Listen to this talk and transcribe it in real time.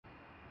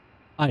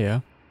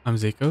Hiya, I'm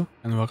Zico,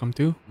 and welcome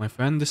to My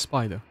Friend the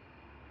Spider.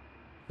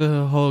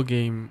 The whole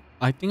game,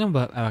 I think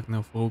about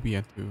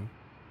arachnophobia too,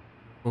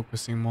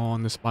 focusing more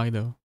on the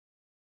spider.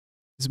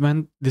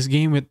 This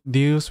game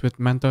deals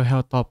with mental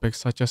health topics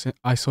such as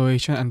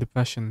isolation and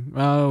depression.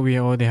 Well, we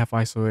already have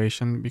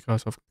isolation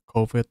because of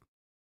COVID.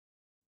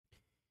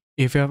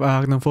 If you have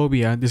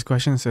arachnophobia, this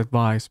question is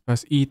advised.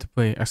 Press E to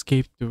play,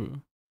 escape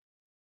to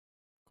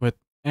quit,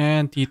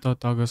 and T to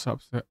toggle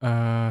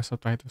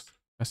subtitles.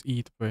 Press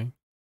E to play.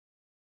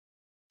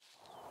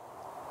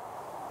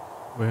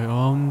 We're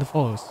on the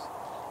forest.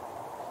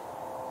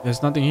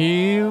 There's nothing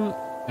here,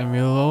 and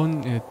we're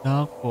alone in the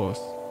dark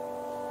forest.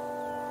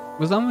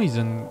 For some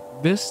reason,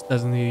 this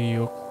doesn't really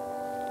look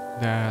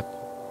that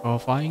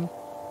horrifying.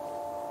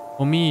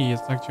 For me,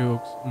 it actually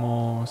looks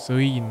more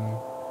serene,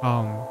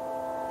 calm.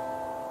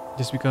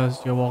 Just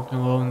because you're walking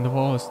alone in the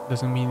forest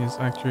doesn't mean it's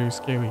actually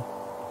scary.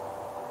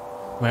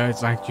 Well,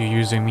 it's actually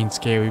usually means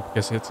scary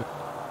because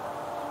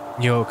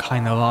you're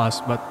kind of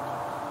lost, but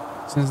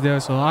since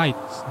there's a light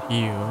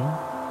here,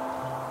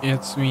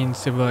 it means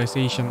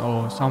civilization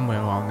or somewhere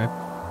around it.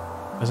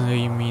 Doesn't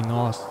really mean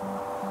lost.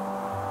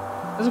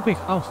 There's a big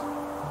house.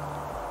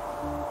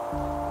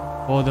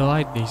 For the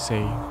light, they say.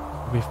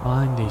 We'll be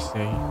fine, they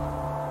say.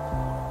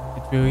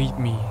 It will lead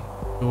me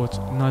towards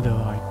another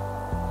light.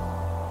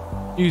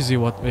 Usually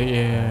what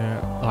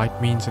light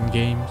means in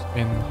games,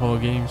 in horror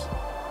games.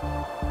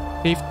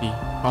 Safety,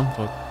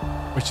 comfort.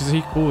 Which is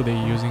really cool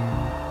they're using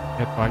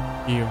it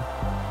right here.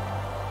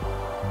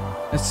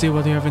 Let's see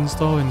what they have in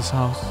store in this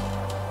house.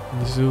 In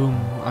this room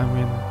I'm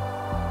in.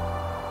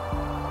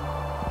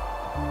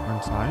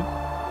 Inside.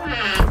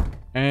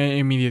 And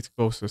immediate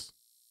closes.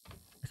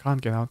 I can't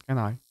get out, can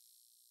I?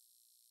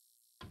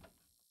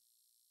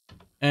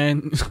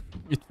 And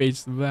it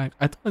fades to black.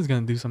 I thought I was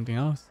gonna do something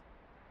else.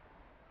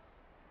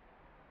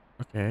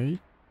 Okay.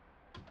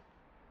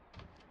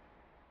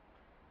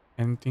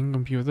 Anything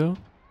computer?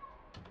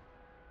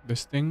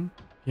 This thing?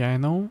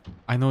 Piano?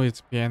 I know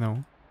it's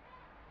piano.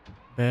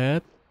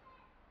 Bed?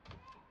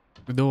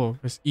 The door.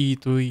 Press E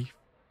to leave.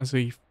 Let's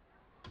leave.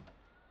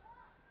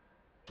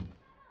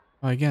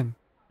 Oh, again.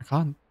 I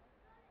can't.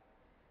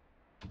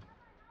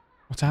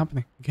 What's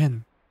happening?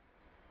 Again.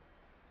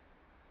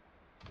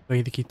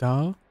 Play the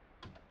guitar.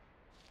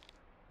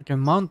 I can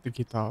mount the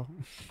guitar.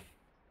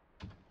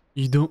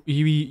 You don't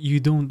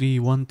really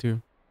want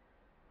to.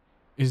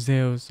 Is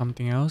there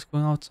something else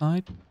going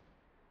outside?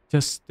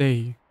 Just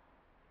stay.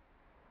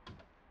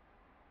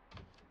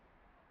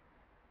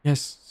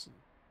 Yes.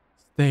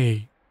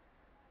 Stay.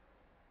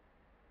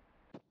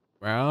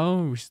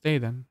 Well, we stay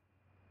then.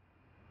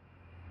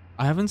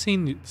 I haven't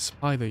seen the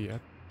spider yet.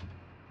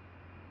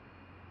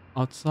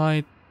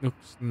 Outside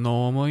looks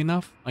normal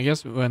enough. I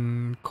guess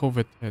when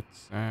COVID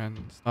hits and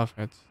stuff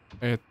hits,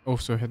 it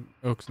also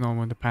looks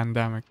normal in the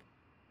pandemic.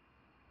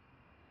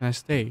 Can I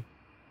stay?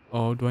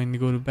 Or do I need to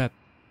go to bed?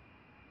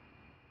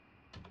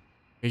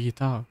 A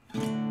guitar.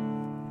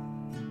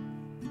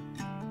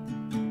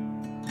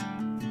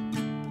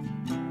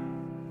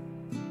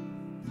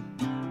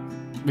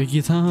 The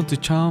guitar to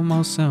calm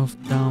myself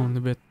down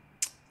a bit.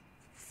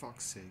 For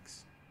fuck's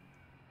sakes.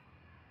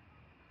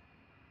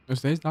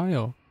 There's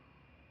dial.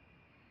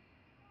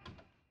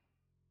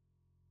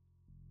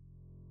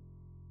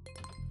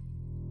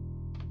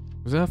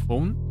 Was that a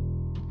phone?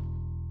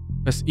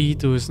 Press E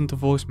to listen to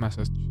voice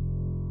message.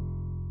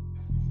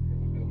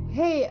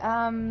 Hey,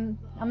 I'm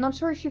not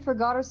sure if you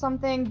forgot or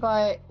something,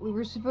 but we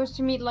were supposed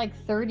to meet like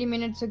 30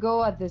 minutes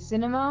ago at the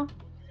cinema.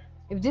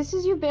 If this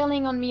is you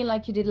bailing on me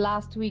like you did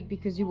last week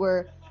because you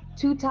were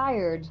too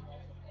tired,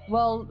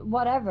 well,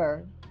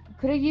 whatever.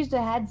 Could have used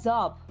a heads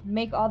up,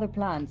 make other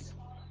plans.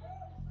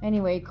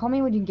 Anyway, call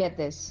me when you get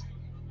this.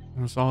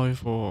 I'm sorry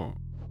for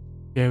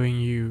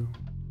scaring you.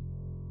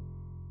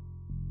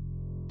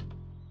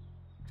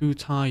 Too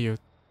tired.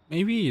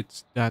 Maybe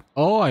it's that.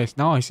 Oh,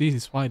 now I see the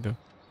spider.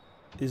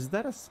 Is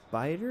that a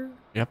spider?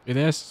 Yep, it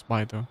is a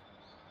spider.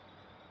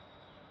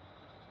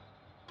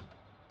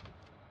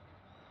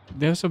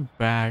 There's a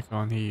bag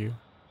on here.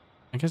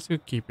 I guess you're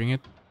keeping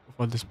it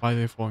for the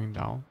spider falling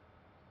down.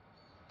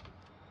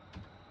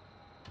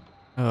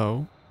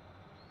 Hello?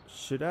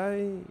 Should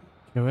I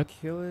Kill it?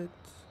 kill it?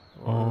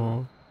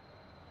 Or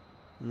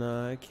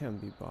Nah, I can't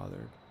be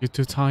bothered. you're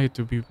too tired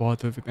to be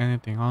bothered with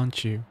anything,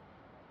 aren't you?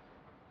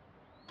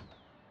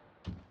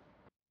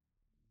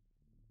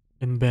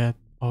 In bed,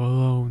 all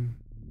alone.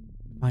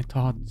 My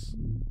thoughts.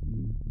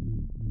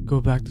 Go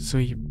back to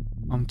sleep.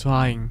 I'm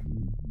trying.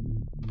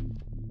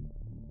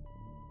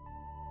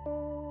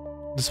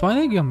 The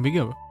spider become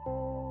bigger.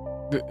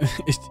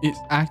 It's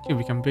actually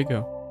become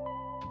bigger.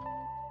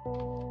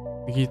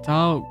 The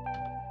guitar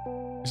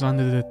is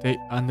under the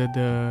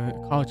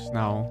couch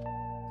now,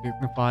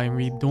 signifying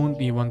we don't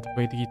even want to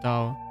play the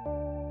guitar,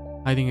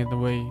 hiding it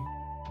away.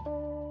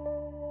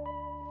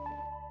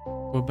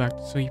 Go back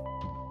to sleep.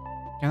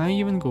 Can I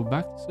even go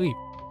back to sleep?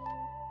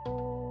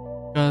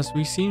 Because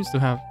we seems to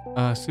have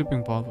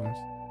sleeping problems,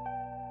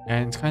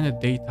 and it's kind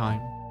of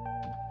daytime.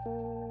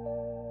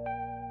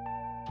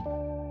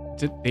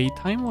 Is it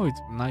daytime or it's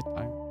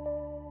nighttime?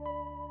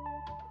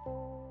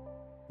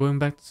 going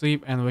back to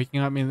sleep and waking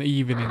up in the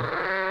evening.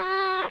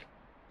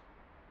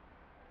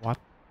 What?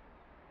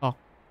 Oh,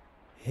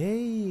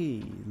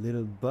 Hey,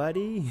 little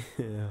buddy.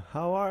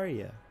 How are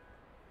ya?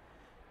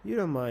 You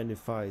don't mind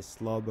if I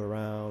slob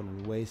around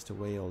and waste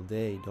away all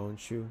day,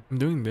 don't you? I'm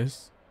doing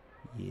this.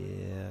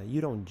 Yeah,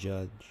 you don't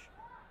judge.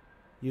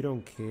 You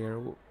don't care.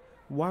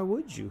 Why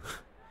would you?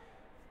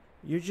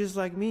 You're just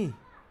like me.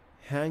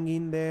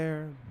 Hanging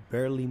there,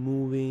 barely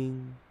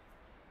moving,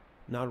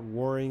 not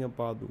worrying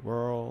about the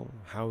world,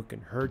 how it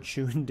can hurt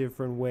you in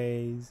different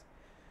ways.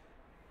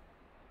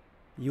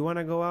 You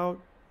wanna go out?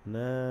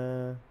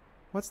 Nah.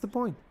 What's the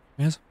point?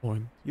 There's a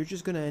point. You're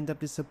just gonna end up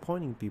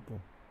disappointing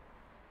people.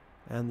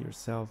 And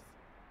yourself.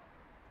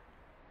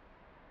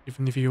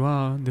 Even if you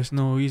are, there's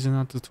no reason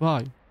not to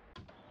try.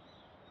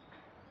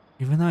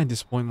 Even I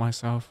disappoint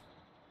myself.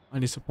 I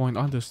disappoint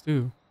others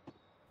too.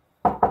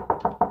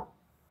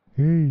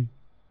 Hey,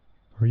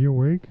 are you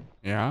awake?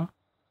 Yeah?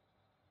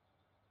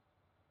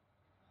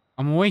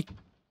 I'm awake.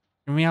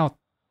 Get me out.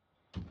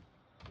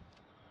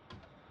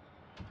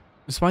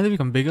 The spider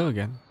become bigger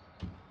again.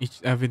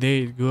 Every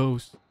day it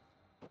grows.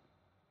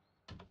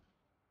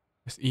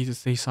 It's easy to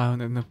stay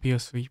silent and appear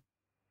asleep.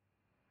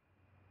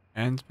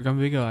 And it's become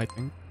bigger, I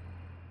think.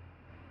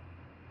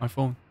 My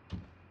phone.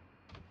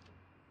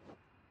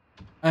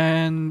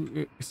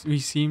 And we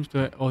seem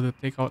to order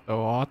take out a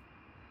lot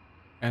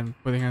and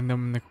putting them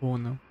in the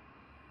corner.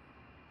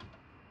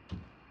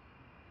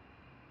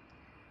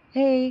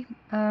 Hey,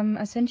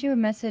 I sent you a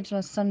message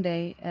last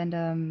Sunday, and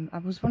I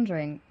was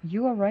wondering,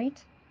 you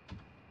alright?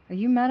 Are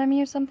you mad at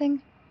me or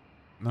something?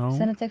 I No?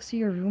 sent a text to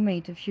your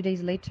roommate a few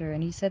days later,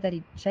 and he said that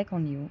he'd check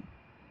on you.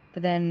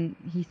 But then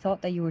he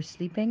thought that you were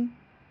sleeping,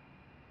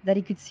 that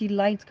he could see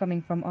lights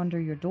coming from under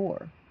your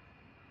door.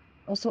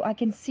 Also, I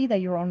can see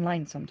that you're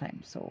online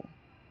sometimes, so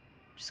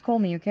just call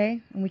me,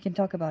 okay? And we can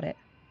talk about it.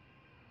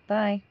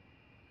 Bye.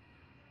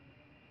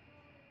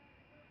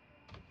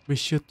 We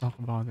should talk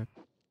about it.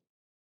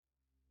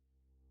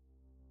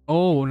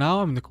 Oh,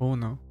 now I'm in the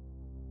corner.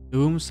 The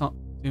room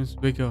seems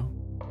bigger.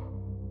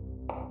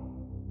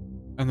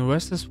 And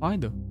where's the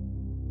spider?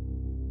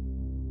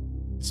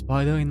 The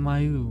spider in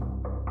my room.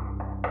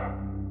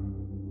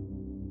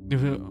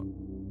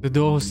 The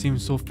door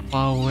seems so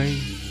far away.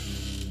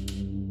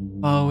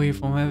 Far away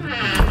from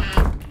everything.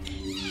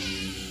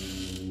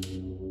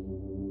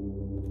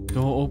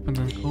 Door opened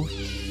and closed.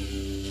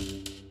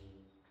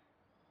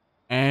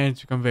 And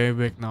it's become very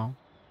big now.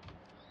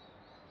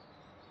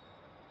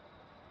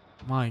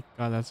 My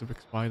god, that's a big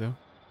spider.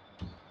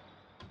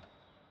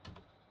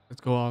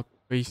 Let's go out,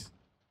 please.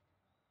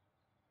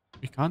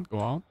 We can't go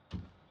out.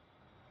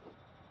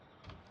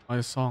 Why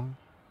the song?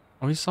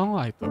 Are we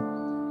songwriter?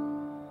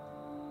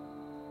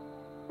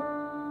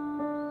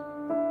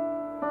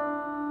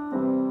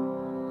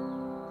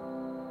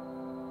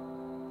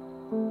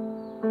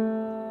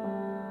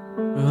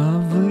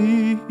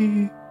 Lovely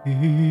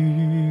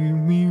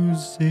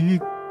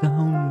music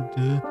down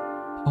the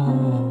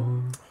hall.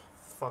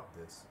 Fuck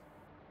this.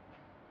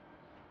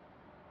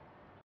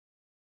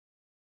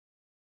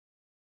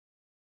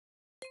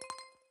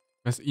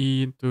 Press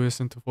E to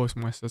listen to voice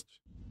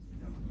message.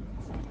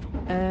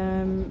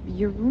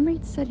 Your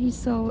roommate said he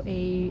saw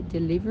a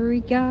delivery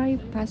guy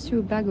pass you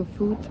a bag of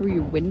food through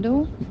your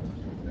window.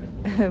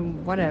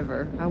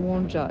 Whatever, I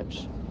won't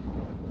judge.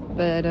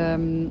 But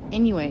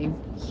anyway,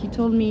 he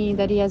told me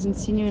that he hasn't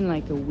seen you in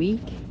like a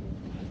week,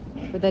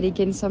 but that he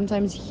can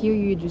sometimes hear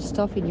you do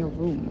stuff in your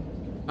room.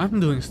 I'm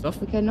doing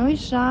stuff. Look, I know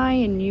he's shy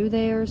and new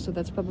there, so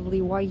that's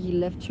probably why he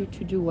left you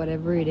to do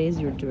whatever it is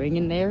you're doing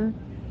in there.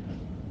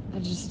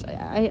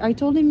 I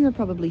told him you're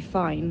probably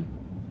fine,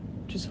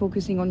 just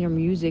focusing on your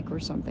music or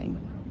something.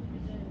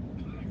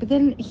 But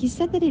then he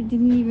said that he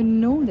didn't even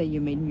know that you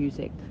made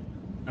music.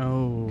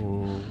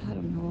 Oh. I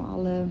don't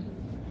know,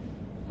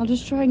 I'll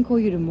just try and call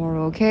you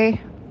tomorrow, okay?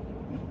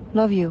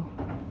 Love you.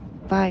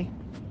 Bye.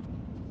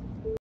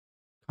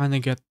 Kinda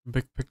get the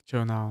big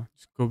picture now.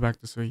 Just go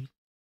back to sleep.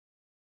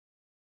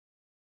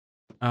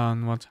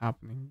 And what's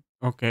happening?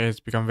 Okay, it's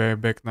become very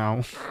big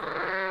now.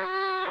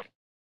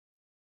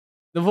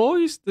 The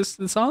voice, the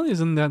sound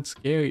isn't that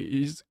scary.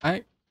 It's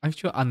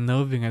actually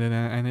unnerving than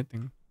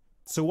anything.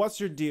 So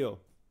what's your deal?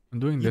 I'm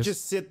doing You this.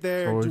 just sit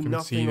there so and you do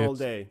can see nothing all it.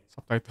 day.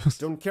 Subtitles.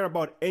 Don't care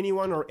about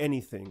anyone or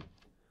anything.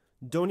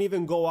 Don't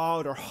even go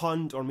out or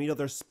hunt or meet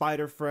other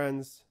spider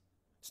friends.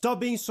 Stop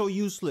being so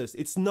useless.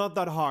 It's not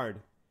that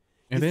hard.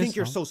 You think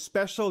you're so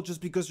special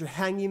just because you're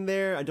hanging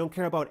there and don't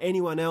care about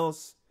anyone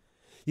else?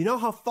 You know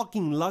how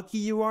fucking lucky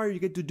you are you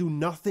get to do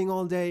nothing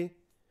all day?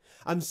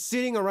 I'm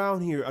sitting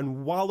around here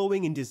and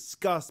wallowing in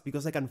disgust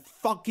because I can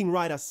fucking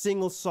write a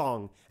single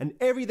song, and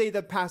every day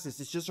that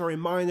passes is just a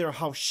reminder of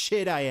how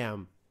shit I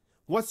am.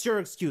 What's your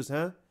excuse,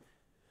 huh?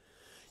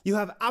 You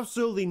have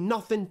absolutely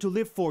nothing to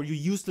live for, you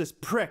useless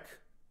prick.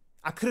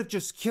 I could have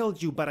just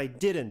killed you, but I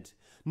didn't.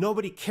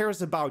 Nobody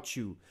cares about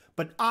you,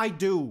 but I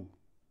do.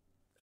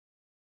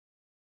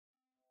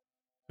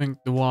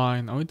 Drink the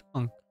wine. Are we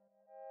drunk?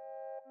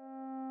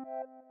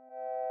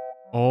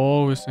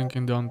 Oh, we're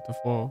sinking down to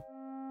 4.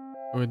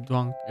 We're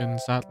drunk in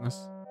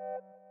sadness.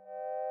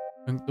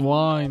 Drink the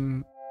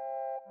wine.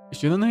 You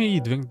shouldn't really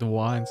drink the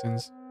wine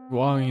since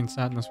walling in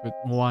sadness with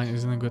wine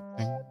isn't a good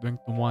thing. Drink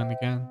the wine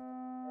again.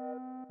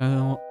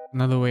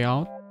 Another way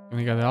out? Can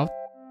we get it out?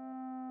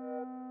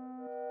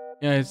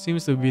 Yeah, it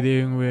seems to be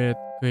dealing with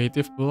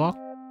creative block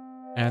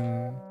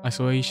and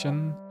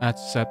isolation, as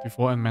said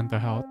before, and mental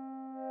health.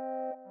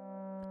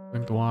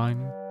 Drink the wine.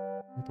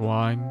 Drink the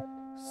wine.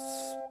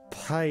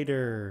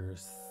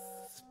 Spiders.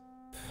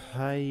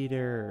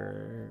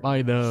 Spider.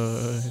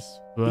 Spider.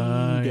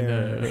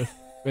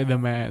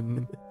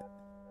 Spider-Man.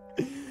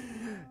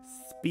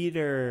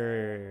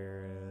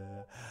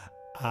 Spider.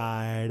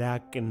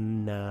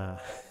 Arachna.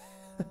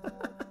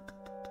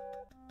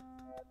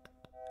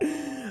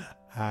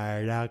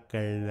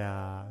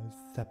 Arachna.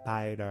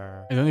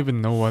 Spider. I don't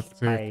even know what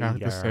the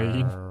character's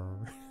saying.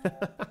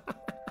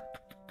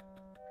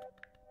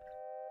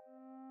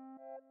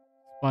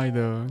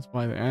 Spider,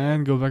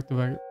 and go back to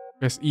back.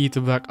 Press E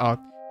to back out.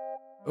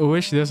 I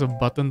wish there's a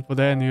button for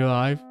that in real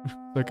life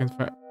so I can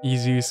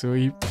easily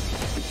sweep.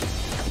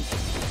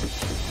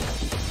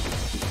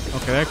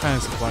 Okay, that kind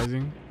of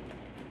surprising.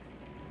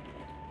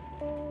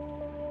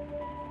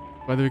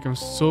 Spider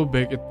becomes so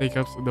big it takes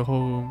up the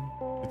whole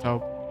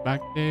without back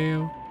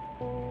tail.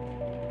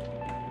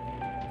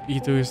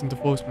 E2 isn't the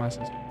force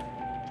masses.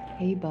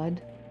 Hey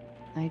bud,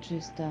 I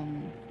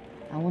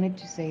wanted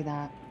to say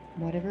that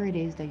whatever it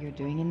is that you're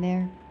doing in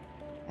there,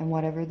 and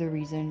whatever the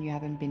reason you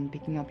haven't been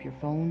picking up your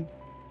phone,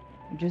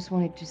 I just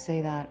wanted to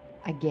say that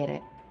I get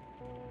it.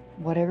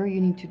 Whatever you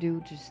need to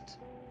do, just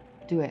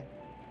do it.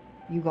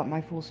 You got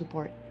my full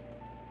support.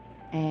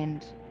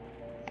 And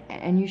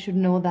you should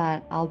know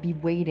that I'll be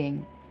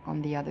waiting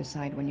on the other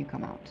side when you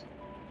come out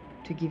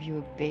to give you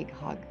a big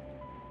hug.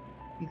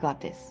 You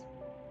got this.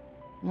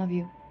 Love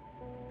you.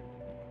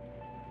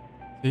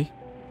 See?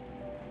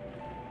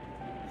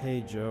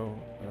 Hey Joe,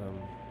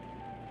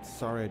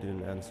 sorry I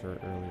didn't answer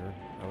earlier.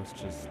 I was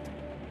just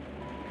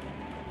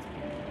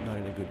not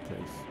in a good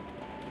place.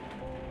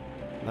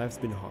 Life's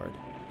been hard,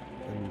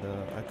 and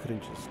I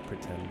couldn't just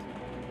pretend.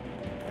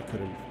 I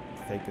couldn't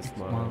fake a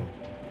smile,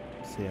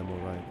 say I'm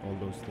alright, all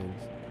those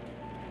things.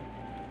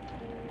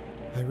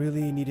 I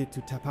really needed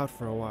to tap out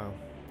for a while.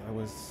 I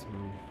was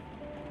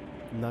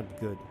not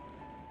good.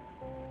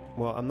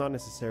 Well, I'm not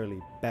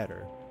necessarily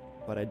better,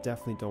 but I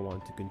definitely don't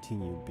want to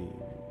continue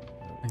being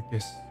like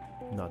this.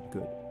 Not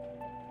good.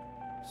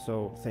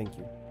 So thank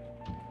you.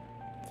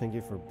 Thank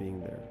you for being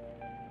there,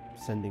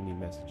 sending me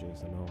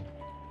messages and all.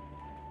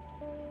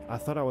 I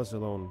thought I was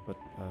alone, but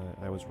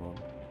I was wrong.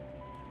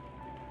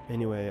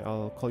 Anyway,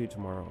 I'll call you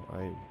tomorrow.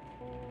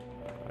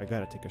 I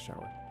gotta take a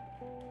shower.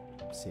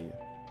 See you.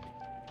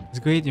 It's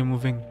great you're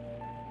moving.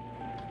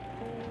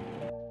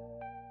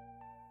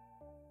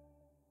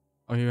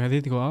 Are you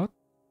ready to go out?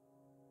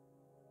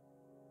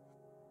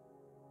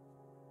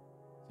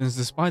 Since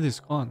the spider's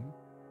gone,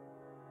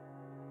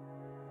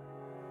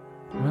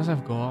 you must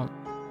have go out.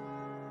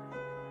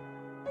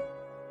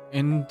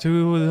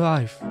 Into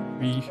life.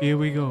 Here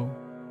we go.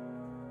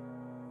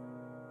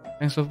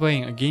 Thanks for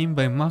playing a game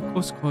by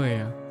Marcos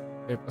Correa.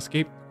 They've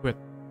escaped quit.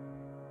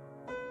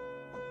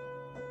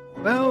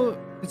 Well,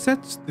 it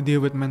sets to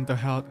deal with mental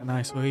health and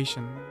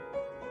isolation.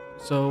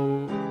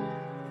 So,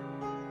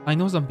 I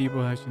know some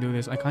people actually do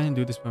this. I kind of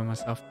do this by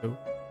myself too.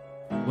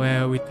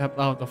 Where we tap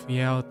out of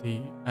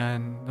reality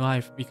and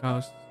life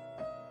because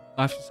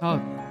life is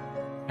hard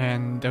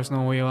and there's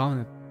no way around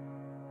it.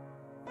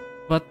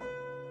 But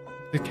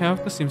the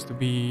character seems to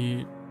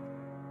be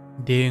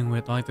dealing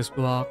with writer's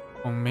block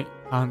or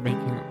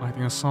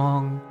writing a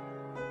song,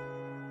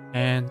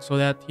 and so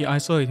that he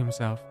isolates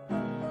himself.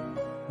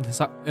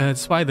 The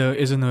spider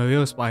isn't a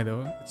real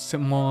spider, it's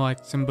more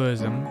like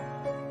symbolism,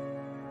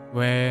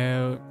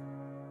 where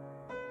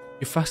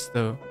you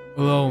fester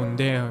alone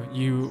there,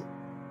 you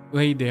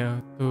lay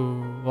there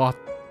to rot.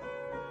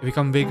 You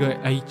become bigger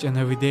each and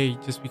every day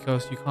just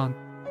because you can't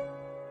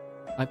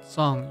write the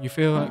song. You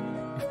feel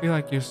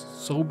like you're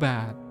so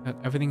bad that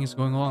everything is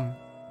going wrong.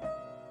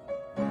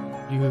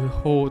 You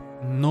hold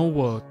no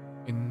worth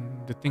in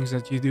the things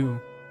that you do.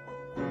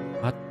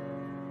 But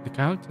the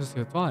character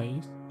still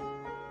tries.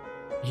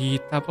 He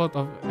tapped out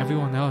of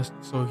everyone else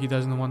so he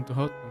doesn't want to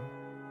hurt them.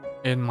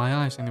 In my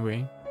eyes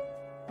anyway.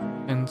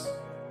 And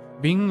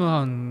being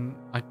around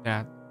like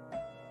that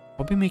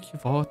probably make you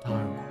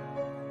volatile.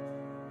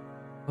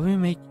 Probably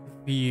make you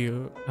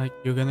feel like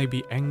you're gonna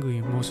be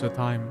angry most of the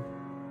time.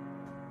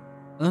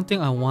 I don't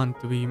think I want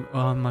to be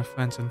around my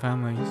friends and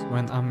families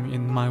when I'm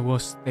in my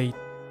worst state.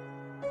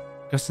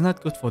 Because it's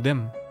not good for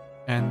them.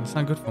 And it's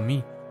not good for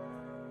me.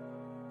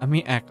 I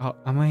may act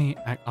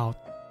out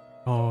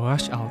or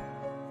rush out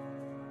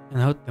and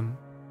hurt them,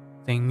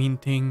 saying mean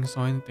things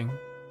or anything.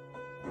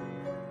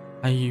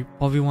 I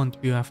probably want to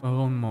be left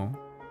alone more.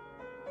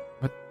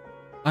 But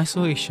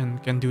isolation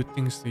can do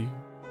things to you.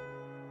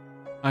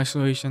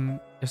 Isolation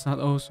is not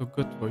also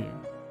good for you.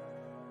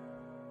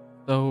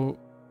 So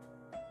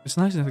it's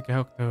nice that the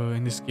character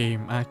in this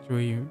game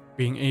actually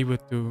being able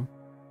to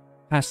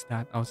pass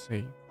that, I would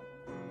say.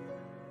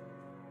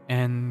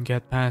 And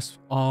get past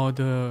all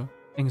the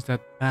things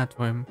that bad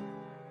for him.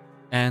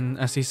 And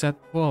as he said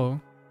before,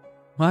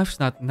 life's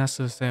not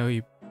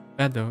necessarily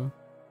better,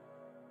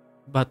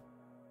 but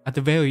at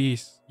the very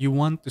least, you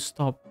want to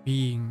stop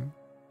being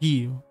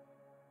you,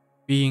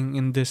 being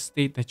in this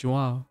state that you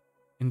are,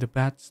 in the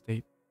bad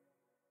state.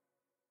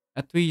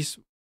 At least,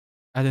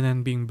 other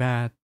than being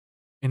bad,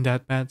 in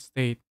that bad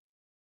state,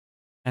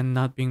 and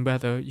not being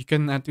better, you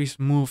can at least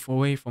move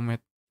away from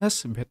it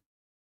just a bit.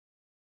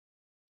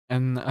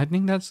 And I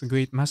think that's a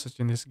great message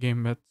in this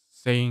game, that's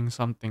saying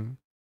something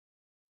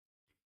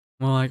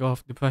more like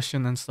of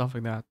depression and stuff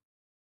like that.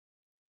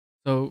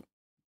 So,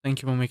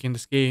 thank you for making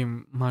this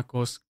game,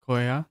 Marcos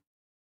Correa.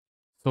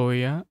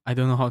 Soria. I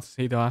don't know how to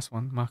say the last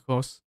one.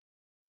 Marcos.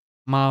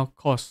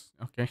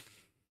 Okay.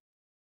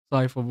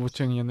 Sorry for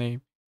butchering your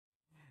name.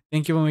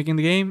 Thank you for making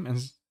the game and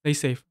stay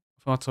safe.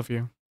 Lots of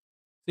you.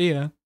 See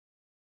ya.